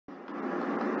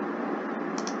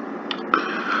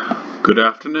Good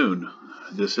afternoon.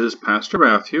 This is Pastor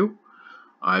Matthew.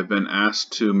 I've been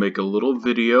asked to make a little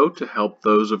video to help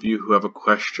those of you who have a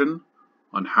question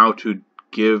on how to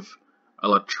give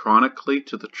electronically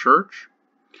to the church.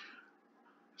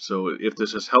 So if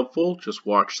this is helpful, just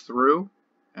watch through,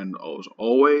 and as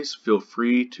always, feel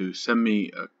free to send me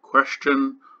a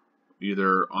question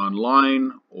either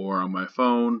online or on my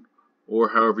phone or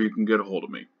however you can get a hold of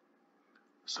me.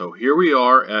 So here we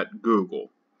are at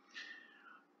Google.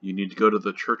 You need to go to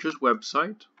the church's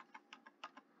website,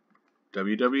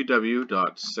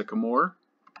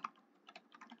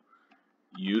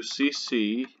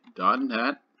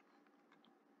 www.sycamoreucc.net,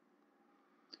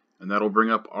 and that'll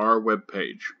bring up our web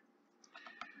page.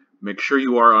 Make sure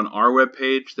you are on our web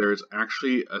page. There's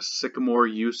actually a Sycamore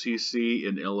UCC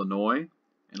in Illinois, and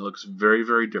it looks very,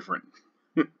 very different.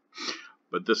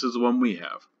 But this is the one we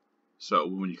have. So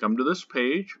when you come to this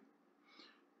page,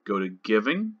 go to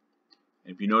Giving.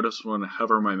 If you notice when I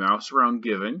hover my mouse around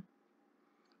Giving,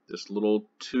 this little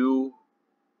two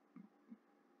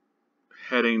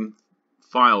heading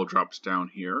file drops down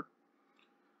here.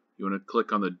 You want to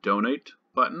click on the Donate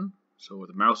button. So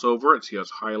with the mouse over it, see how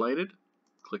it's highlighted.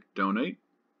 Click Donate.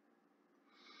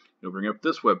 It'll bring up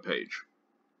this web page.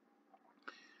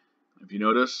 If you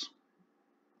notice,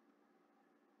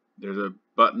 there's a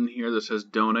button here that says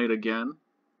Donate again,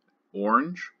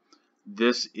 orange.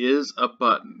 This is a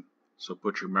button. So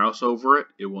put your mouse over it.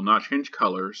 It will not change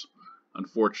colors,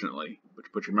 unfortunately. But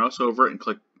you put your mouse over it and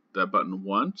click that button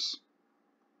once.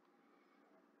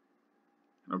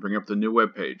 And I'll bring up the new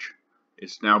web page.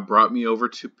 It's now brought me over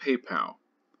to PayPal.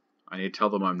 I need to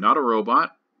tell them I'm not a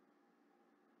robot.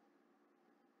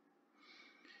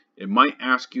 It might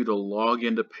ask you to log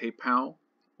into PayPal,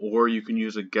 or you can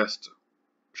use a guest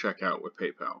checkout with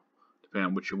PayPal, depending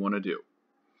on what you want to do.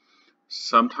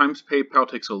 Sometimes PayPal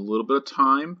takes a little bit of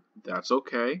time. That's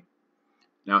okay.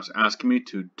 Now it's asking me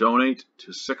to donate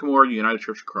to Sycamore United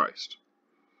Church of Christ.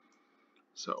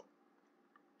 So,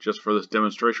 just for this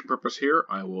demonstration purpose here,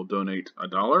 I will donate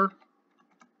 $1.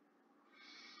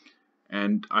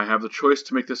 And I have the choice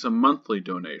to make this a monthly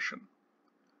donation.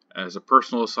 As a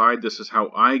personal aside, this is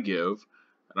how I give,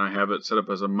 and I have it set up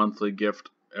as a monthly gift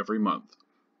every month.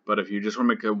 But if you just want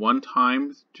to make it one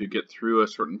time to get through a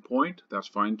certain point, that's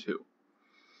fine too.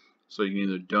 So you can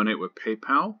either donate with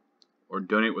PayPal or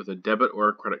donate with a debit or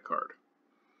a credit card.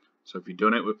 So if you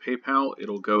donate with PayPal,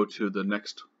 it'll go to the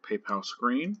next PayPal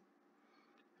screen.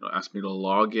 It'll ask me to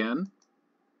log in.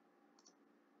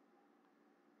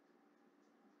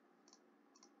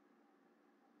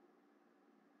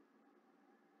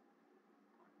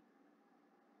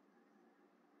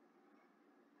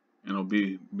 And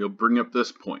it'll bring up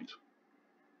this point.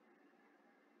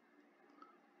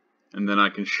 And then I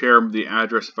can share the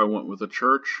address if I want with the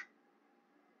church.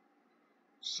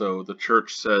 So the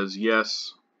church says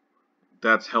yes,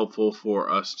 that's helpful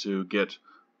for us to get,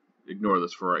 ignore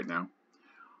this for right now,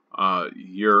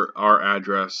 our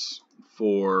address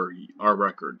for our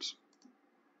records.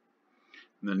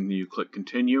 And then you click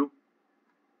continue,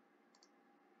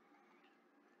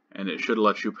 and it should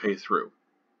let you pay through.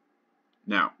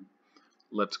 Now,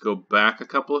 let's go back a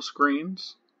couple of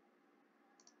screens.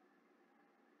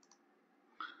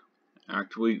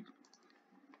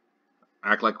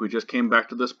 Act like we just came back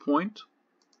to this point.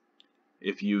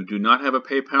 If you do not have a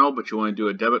PayPal, but you want to do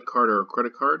a debit card or a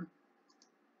credit card,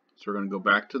 so we're going to go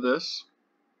back to this.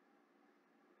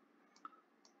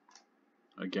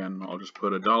 Again, I'll just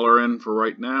put $1 in for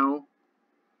right now.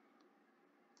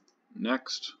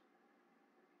 Next.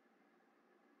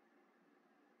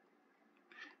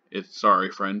 Sorry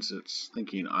friends, it's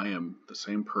thinking I am the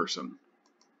same person.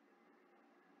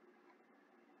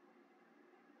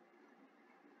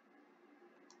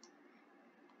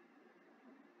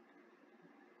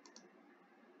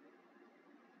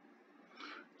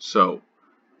 So,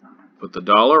 put the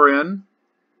 $1 in,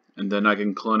 and then I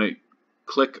can click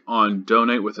on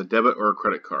Donate with a debit or a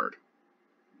credit card.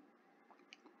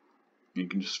 You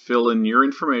can just fill in your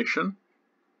information.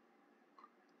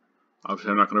 Obviously,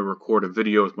 I'm not going to record a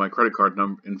video with my credit card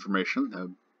information. That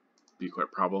would be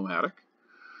quite problematic.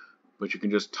 But you can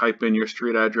just type in your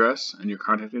street address and your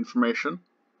contact information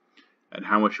and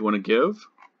how much you want to give.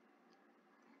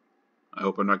 I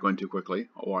hope I'm not going too quickly.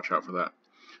 I'll watch out for that.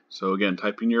 So again,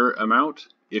 type in your amount,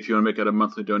 if you want to make it a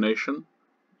monthly donation,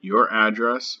 your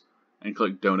address, and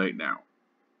click Donate Now.